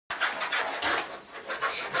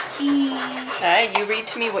see. Alright, you read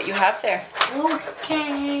to me what you have there.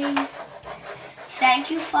 Okay.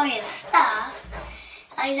 Thank you for your stuff.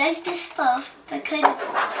 I like this stuff because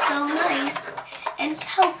it's so nice and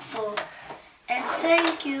helpful. And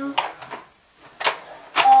thank you.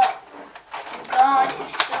 God is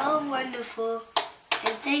so wonderful.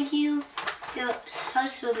 And thank you. Your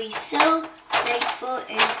house will be so thankful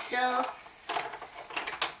and so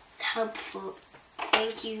helpful.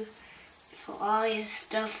 Thank you for all your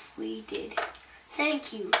stuff we did.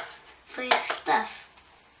 Thank you for your stuff.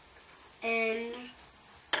 And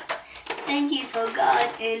thank you for God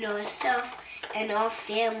and our stuff and our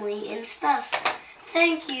family and stuff.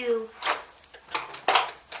 Thank you.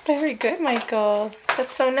 Very good, Michael.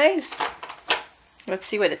 That's so nice. Let's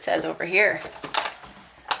see what it says over here.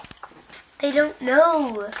 They don't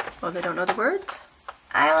know. Oh, they don't know the words?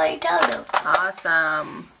 I already told them.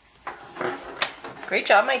 Awesome. Great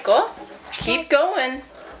job, Michael. Keep going.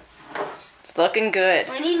 It's looking good.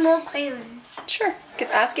 I need more crayons. Sure.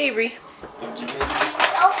 Ask Avery.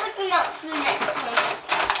 I'll put them out for the next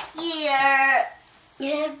one. Here.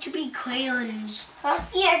 You have to be crayons. Huh?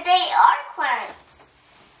 Here, they are crayons.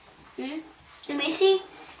 Let me see.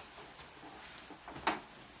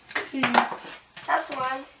 That's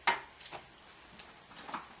one.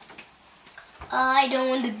 I don't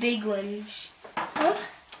want the big ones. Huh?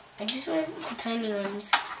 I just want the tiny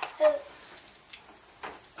ones.